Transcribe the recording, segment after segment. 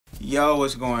Yo,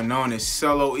 what's going on? It's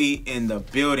Solo E in the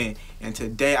building, and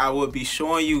today I will be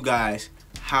showing you guys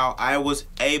how I was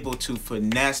able to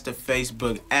finesse the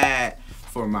Facebook ad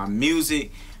for my music,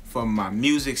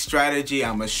 strategy.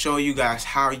 I'm gonna show you guys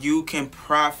how you can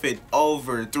profit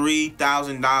over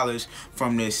 $3,000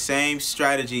 from this same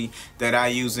strategy that I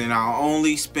use, and I'll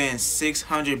only spend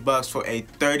 $600 for a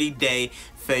 30-day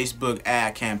Facebook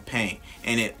ad campaign,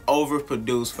 and it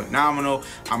overproduced phenomenal.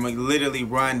 I'm gonna literally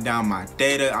run down my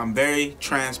data. I'm very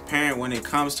transparent when it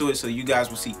comes to it, so you guys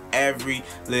will see every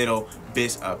little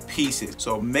bits of pieces.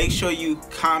 So make sure you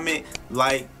comment,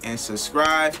 like, and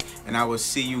subscribe, and I will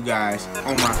see you guys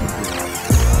on my computer.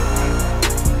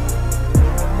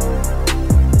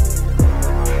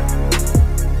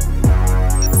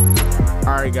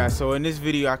 Alright guys, so in this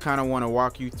video I kind of want to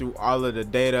walk you through all of the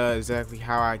data, exactly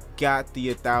how I got the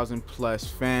 1,000+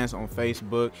 fans on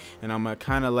Facebook, and I'm gonna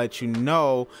kind of let you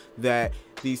know that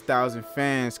these 1,000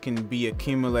 fans can be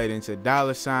accumulated into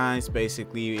dollar signs.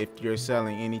 Basically, if you're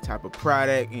selling any type of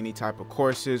product, any type of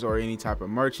courses, or any type of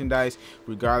merchandise,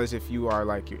 regardless if you are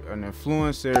like an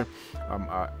influencer,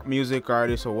 a music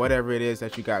artist, or whatever it is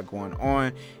that you got going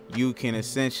on, you can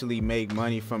essentially make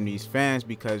money from these fans,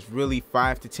 because really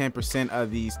 5 to 10%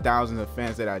 of these thousands of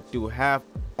fans that I do have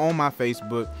on my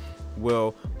Facebook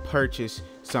will purchase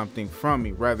something from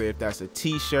me, whether if that's a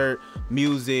t-shirt,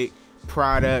 music,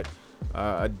 product,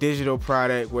 a digital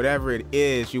product, whatever it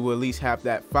is. You will at least have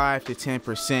that 5 to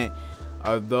 10%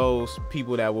 of those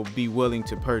people that will be willing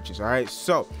to purchase. All right,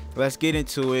 so let's get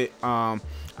into it. I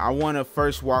want to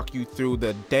first walk you through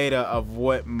the data of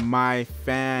what my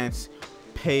fans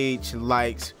page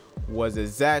likes was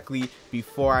exactly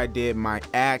before I did my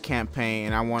ad campaign,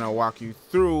 and I want to walk you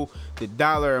through the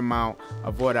dollar amount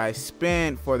of what I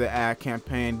spent for the ad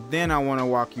campaign. Then I want to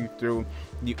walk you through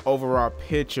the overall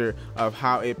picture of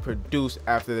how it produced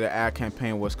after the ad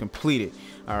campaign was completed.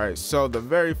 All right, so the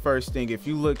very first thing, if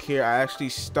you look here, I actually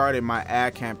started my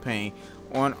ad campaign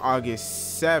on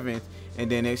August 7th,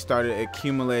 and then it started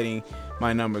accumulating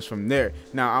my numbers from there.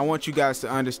 Now I want you guys to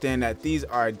understand that these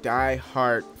are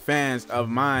die-hard fans of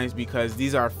mine, because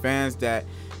these are fans that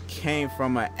came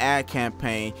from an ad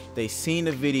campaign. They seen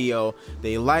the video,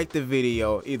 they liked the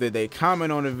video, either they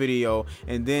comment on the video,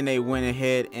 and then they went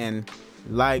ahead and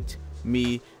liked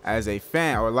me as a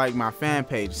fan, or like my fan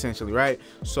page essentially, right?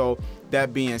 So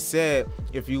that being said,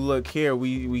 if you look here,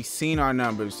 we seen our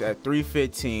numbers at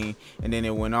 315, and then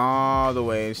it went all the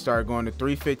way and started going to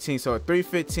 315. So at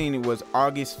 315, it was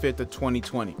August 5th of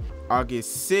 2020.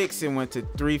 August 6th, it went to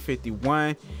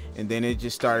 351, and then it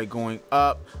just started going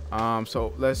up.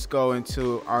 So let's go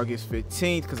into August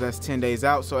 15th, because that's 10 days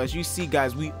out. So as you see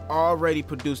guys, we already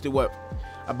produced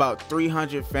about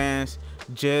 300 fans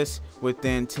just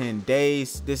within 10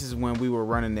 days. This is when we were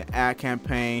running the ad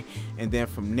campaign, and then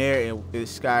from there it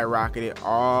skyrocketed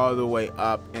all the way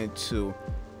up into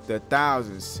the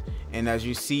thousands. And as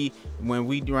you see, when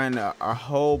we ran a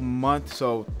whole month,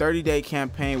 so 30-day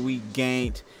campaign, we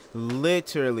gained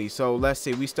literally, so let's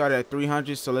say we started at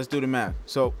 300, so let's do the math.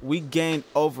 So we gained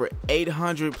over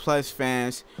 800+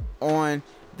 fans on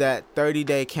that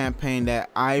 30-day campaign that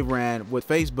I ran with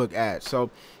Facebook ads. So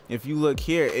if you look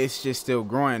here, it's just still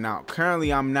growing. Now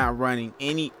currently I'm not running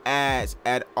any ads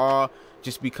at all,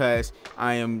 just because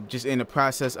I am just in the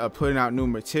process of putting out new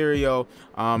material,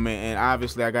 and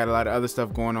obviously I got a lot of other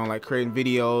stuff going on, like creating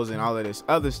videos and all of this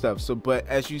other stuff. So but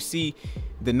as you see,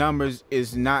 the numbers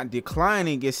is not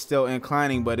declining, it's still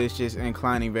inclining, but it's just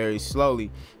inclining very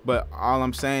slowly. But all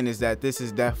I'm saying is that this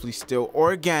is definitely still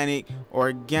organic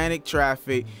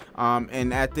traffic,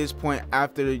 and at this point,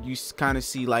 after you kind of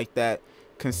see like that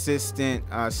consistent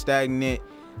stagnant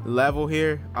level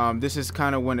here, this is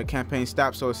kind of when the campaign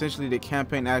stopped. So essentially the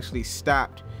campaign actually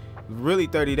stopped really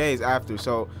 30 days after.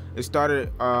 So it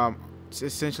started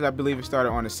essentially, I believe it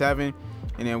started on the 7th,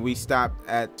 and then we stopped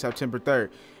at September 3rd,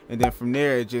 and then from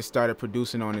there it just started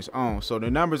producing on its own. So the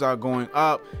numbers are going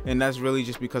up, and that's really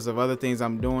just because of other things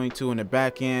I'm doing too in the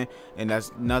back end, and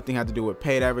that's nothing had to do with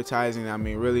paid advertising. I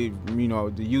mean, really, you know,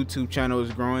 the YouTube channel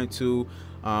is growing too,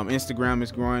 Instagram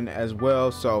is growing as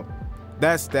well. So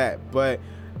that's that. But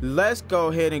let's go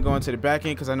ahead and go into the back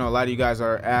end, because I know a lot of you guys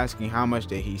are asking how much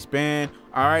did he spend.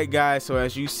 All right guys, so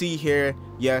as you see here,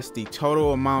 yes, the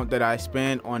total amount that I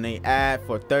spent on a ad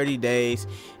for 30 days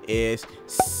is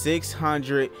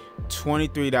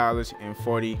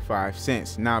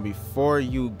 $623.45. Now before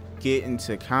you get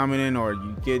into commenting or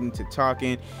you get into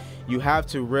talking, you have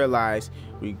to realize,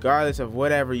 regardless of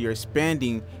whatever you're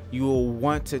spending, you will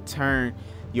want to turn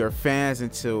your fans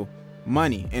into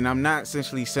money. And I'm not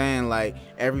essentially saying like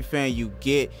every fan you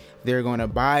get, they're going to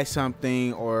buy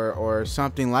something or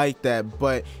something like that,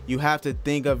 but you have to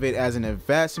think of it as an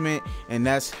investment, and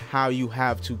that's how you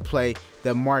have to play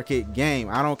the market game.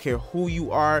 I don't care who you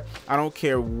are, I don't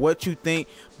care what you think,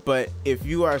 but if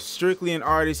you are strictly an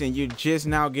artist and you're just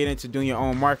now getting to doing your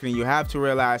own marketing, you have to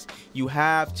realize you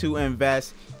have to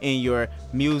invest in your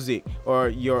music or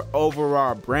your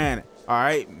overall brand. All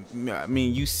right, I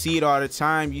mean, you see it all the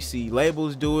time. You see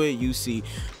labels do it, you see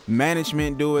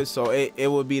management do it, so it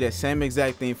will be the same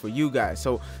exact thing for you guys.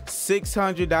 So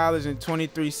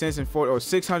 $600.23 or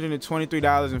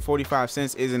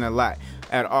 $623.45 isn't a lot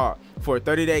at all for a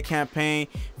 30-day campaign.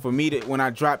 For me, to when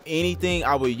I drop anything,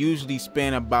 I would usually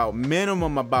spend about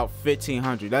minimum about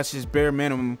 $1,500. That's just bare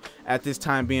minimum at this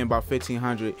time being, about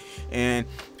 $1,500. And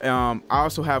I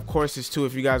also have courses too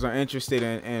if you guys are interested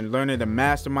in learning the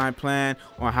mastermind plan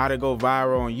on how to go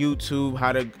viral on YouTube,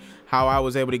 how I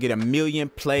was able to get 1 million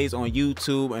plays on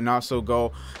YouTube, and also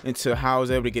go into how I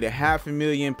was able to get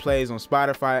 500,000 plays on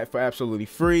Spotify for absolutely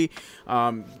free.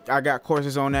 I got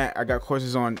courses on that. I got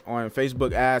courses on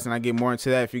Facebook ads, and I get more into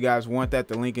that. If you guys want that,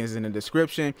 the link is in the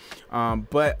description.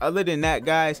 But other than that,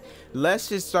 guys, let's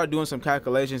just start doing some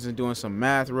calculations and doing some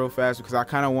math real fast, because I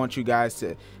kind of want you guys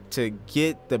to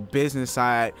get the business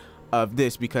side of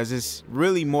this, because it's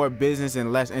really more business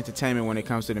and less entertainment when it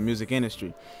comes to the music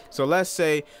industry. So let's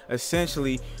say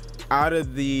essentially out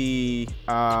of the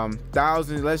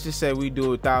thousand, let's just say we do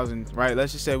 1,000, right?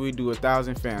 Let's just say we do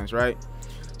 1,000 fans, right?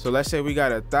 So let's say we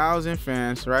got 1,000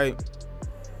 fans, right?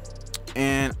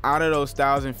 And out of those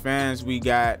 1,000 fans, we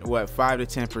got what, 5 to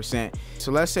 10%.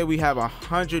 So let's say we have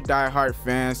 100 diehard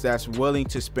fans that's willing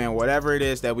to spend whatever it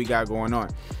is that we got going on.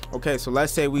 Okay, so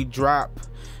let's say we drop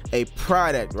a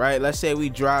product, right? Let's say we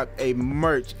drop a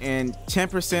merch, and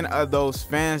 10% of those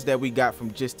fans that we got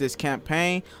from just this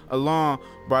campaign alone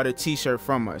bought a t-shirt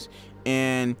from us.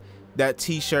 And that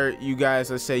t-shirt, you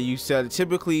guys, let's say you sell,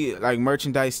 typically like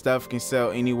merchandise stuff can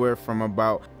sell anywhere from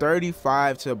about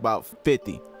 35 to about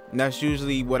 50. And that's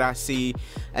usually what I see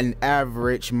an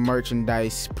average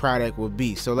merchandise product would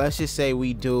be. So let's just say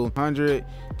we do 100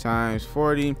 times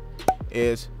 40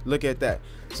 is, look at that,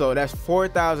 so that's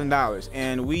 $4,000,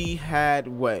 and we had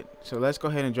what? So let's go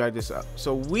ahead and drag this up.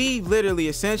 So we literally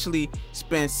essentially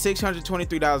spent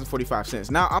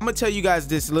 $623.45. Now I'm gonna tell you guys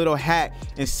this little hack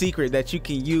and secret that you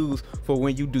can use for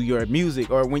when you do your music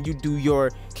or when you do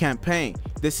your campaign.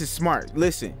 This is smart.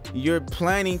 Listen, you're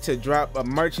planning to drop a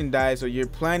merchandise, or you're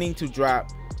planning to drop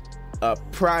a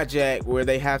project where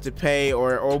they have to pay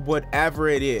or whatever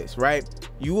it is, right?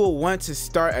 You will want to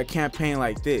start a campaign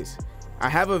like this. I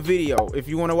have a video, if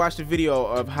you want to watch the video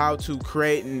of how to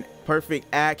create a perfect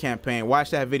ad campaign,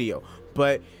 watch that video.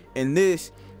 But in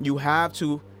this, you have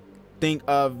to think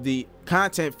of the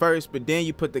content first, but then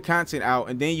you put the content out,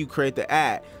 and then you create the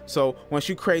ad. So once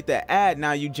you create the ad,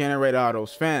 now you generate all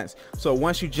those fans. So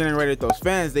once you generated those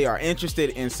fans, they are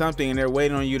interested in something and they're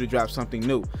waiting on you to drop something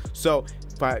new. So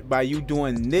by you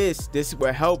doing this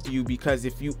will help you, because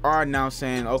if you are now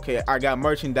saying, okay, I got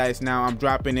merchandise now, I'm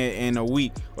dropping it in a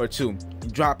week or two,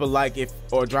 drop a like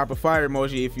or drop a fire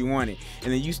emoji if you want it,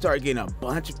 and then you start getting a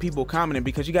bunch of people commenting.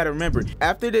 Because you got to remember,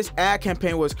 after this ad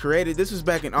campaign was created, this was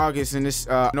back in August, and this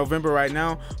November right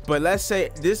now, but let's say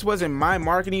this wasn't my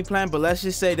marketing plan, but let's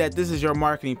just say that this is your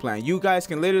marketing plan. You guys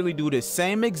can literally do the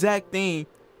same exact thing,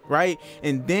 right?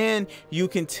 And then you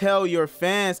can tell your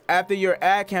fans after your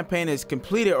ad campaign is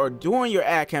completed, or during your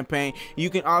ad campaign, you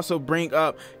can also bring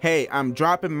up, hey, I'm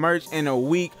dropping merch in a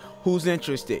week, who's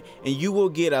interested? And you will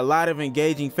get a lot of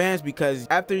engaging fans, because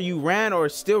after you ran or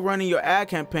still running your ad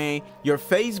campaign, your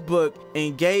Facebook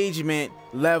engagement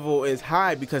level is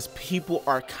high, because people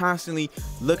are constantly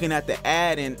looking at the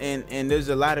ad, and there's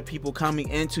a lot of people coming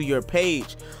into your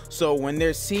page. So when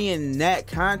they're seeing that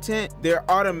content, they're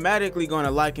automatically going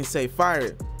to like and say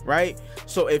fire, right?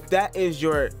 So if that is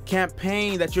your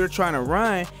campaign that you're trying to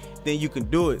run, then you can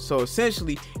do it. So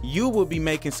essentially, you will be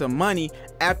making some money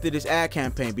after this ad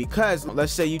campaign, because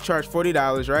let's say you charge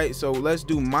 $40, right? So let's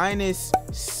do minus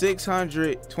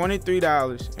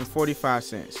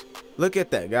 $623.45. Look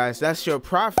at that, guys. That's your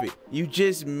profit. You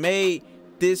just made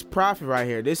this profit right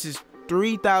here. This is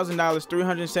 $3,000,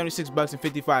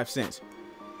 $376.55.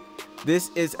 This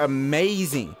is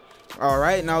amazing. All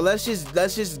right, now let's just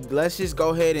go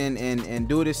ahead and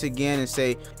do this again and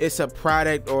say it's a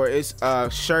product or it's a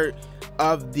shirt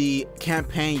of the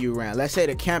campaign you ran. Let's say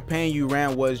the campaign you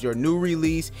ran was your new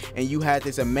release, and you had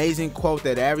this amazing quote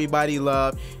that everybody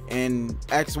loved, and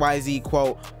XYZ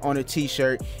quote on a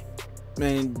t-shirt,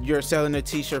 and you're selling a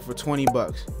t-shirt for 20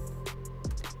 bucks.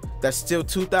 That's still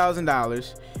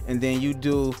 $2,000. And then you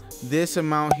do this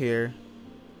amount here,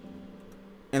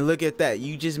 and look at that,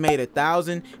 you just made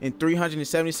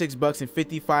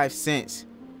 $1,376.55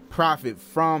 profit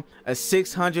from a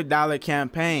 $600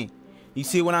 campaign. You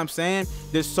see what I'm saying?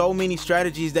 There's so many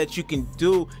strategies that you can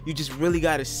do. You just really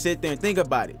got to sit there and think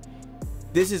about it.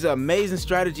 This is an amazing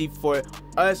strategy for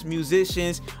us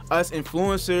musicians, us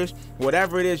influencers,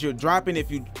 whatever it is you're dropping.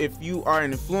 If you are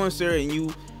an influencer and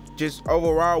you just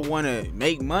overall want to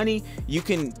make money, you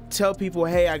can tell people,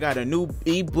 hey, I got a new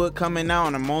ebook coming out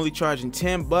and I'm only charging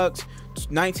 $10,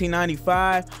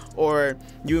 $19.95. Or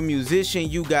you're a musician,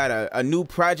 you got a new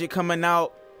project coming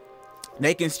out,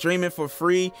 they can stream it for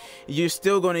free, you're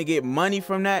still going to get money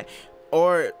from that.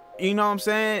 Or, you know what I'm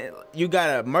saying, you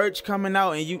got a merch coming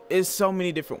out, and it's so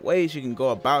many different ways you can go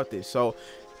about this. So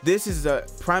this is a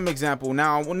prime example.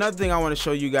 Now, another thing I want to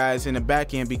show you guys in the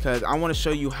back end, because I want to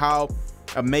show you how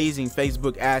amazing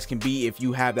Facebook ads can be if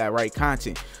you have that right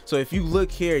content. So if you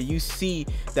look here, you see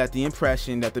that the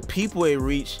impression that the people it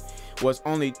reached was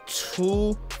only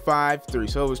 253.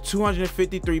 So it was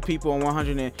 253 people on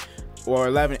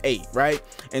 11.8, right?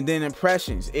 And then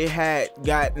impressions, it had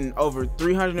gotten over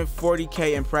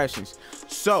 340k impressions.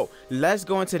 So let's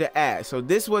go into the ad. So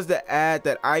this was the ad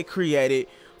that I created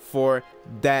for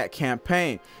that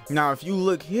campaign. Now if you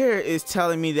look here, it's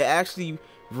telling me they actually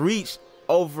reached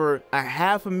over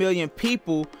 500,000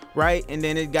 people, right? And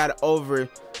then it got over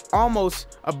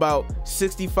almost about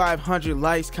 6,500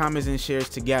 likes, comments, and shares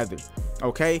together.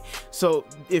 Okay, so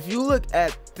if you look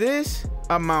at this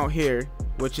amount here,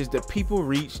 which is the people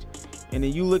reached, and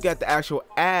then you look at the actual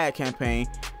ad campaign,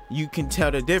 you can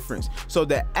tell the difference. So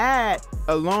the ad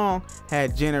alone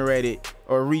had generated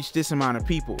or reached this amount of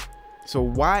people. So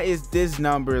why is this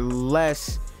number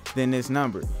less than this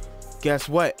number? Guess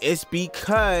what? It's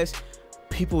because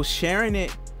people sharing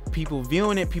it, people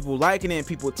viewing it, people liking it,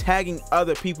 people tagging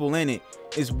other people in it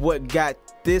is what got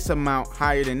this amount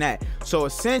higher than that. So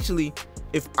essentially,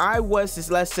 if I was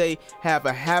to, let's say, have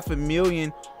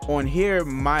 500,000 on here,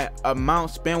 my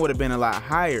amount spent would have been a lot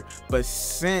higher. But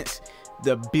since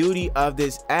the beauty of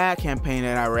this ad campaign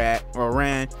that I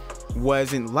ran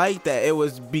wasn't like that, it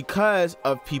was because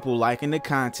of people liking the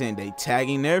content, they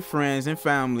tagging their friends and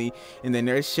family, and then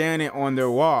they're sharing it on their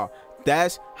wall.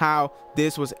 That's how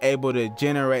this was able to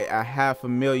generate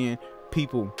 500,000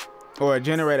 people, or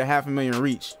generate 500,000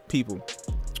 reach people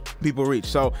reach.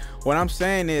 So what I'm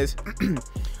saying is,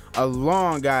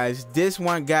 along guys, this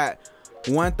one got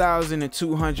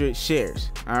 1,200 shares.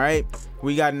 All right,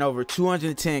 we got over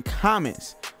 210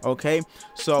 comments. Okay,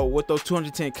 so with those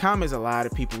 210 comments, a lot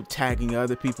of people tagging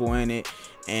other people in it,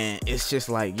 and it's just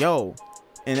like, yo.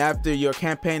 And after your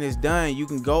campaign is done, you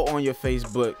can go on your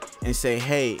Facebook and say,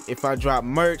 hey, if I drop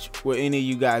merch, will any of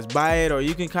you guys buy it? Or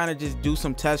you can kind of just do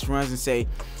some test runs and say,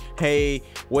 hey,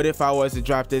 what if I was to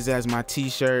drop this as my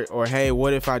t-shirt? Or hey,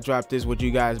 what if I drop this, would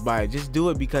you guys buy it? Just do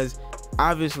it, because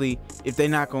obviously if they're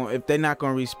not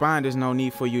gonna respond, there's no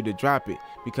need for you to drop it,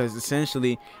 because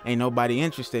essentially ain't nobody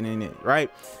interested in it, right?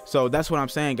 So that's what I'm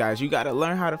saying, guys. You got to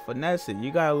learn how to finesse it.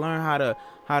 You got to learn how to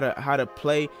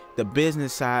play the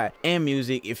business side and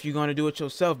music if you're going to do it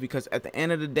yourself, because at the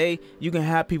end of the day, you can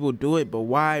have people do it, but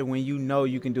why when you know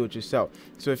you can do it yourself?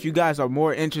 So if you guys are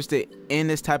more interested in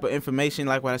this type of information,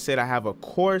 like what I said, I have a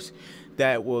course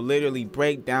that will literally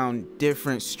break down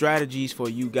different strategies for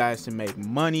you guys to make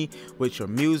money with your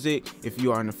music. If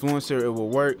you are an influencer, it will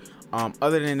work.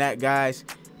 Other than that, guys,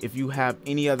 if you have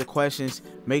any other questions,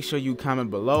 make sure you comment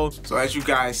below. So as you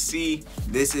guys see,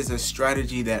 this is a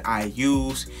strategy that I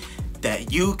use,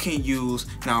 that you can use.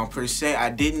 Now per se, I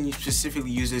didn't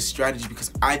specifically use this strategy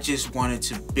because I just wanted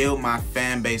to build my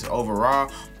fan base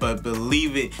overall, but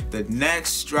believe it, the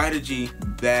next strategy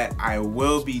that I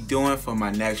will be doing for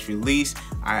my next release,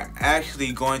 I'm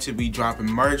actually going to be dropping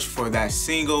merch for that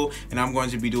single, and I'm going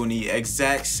to be doing the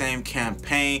exact same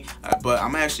campaign, but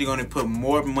I'm actually going to put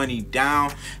more money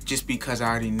down just because I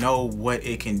already know what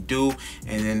it can do.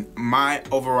 And then my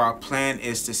overall plan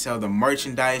is to sell the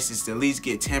merchandise, is to at least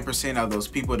get 10% of those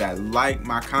people that like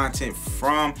my content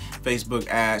from Facebook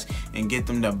ads and get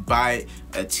them to buy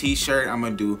a t-shirt. I'm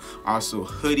gonna do also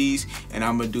hoodies, and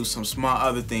I'm gonna do some small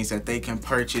other things that they can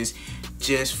purchase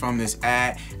just from this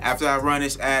ad. After I run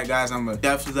this ad, guys, I'm gonna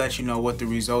definitely let you know what the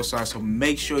results are. So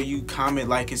make sure you comment,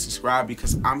 like, and subscribe,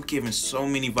 because I'm giving so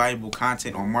many valuable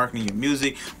content on marketing your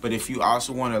music. But if you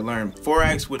also want to learn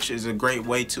Forex, which is a great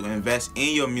way to invest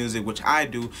in your music, which I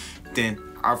do, then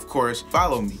of course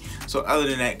follow me. So other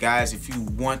than that, guys, if you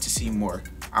want to see more,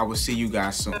 I will see you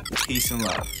guys soon. Peace and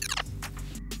love.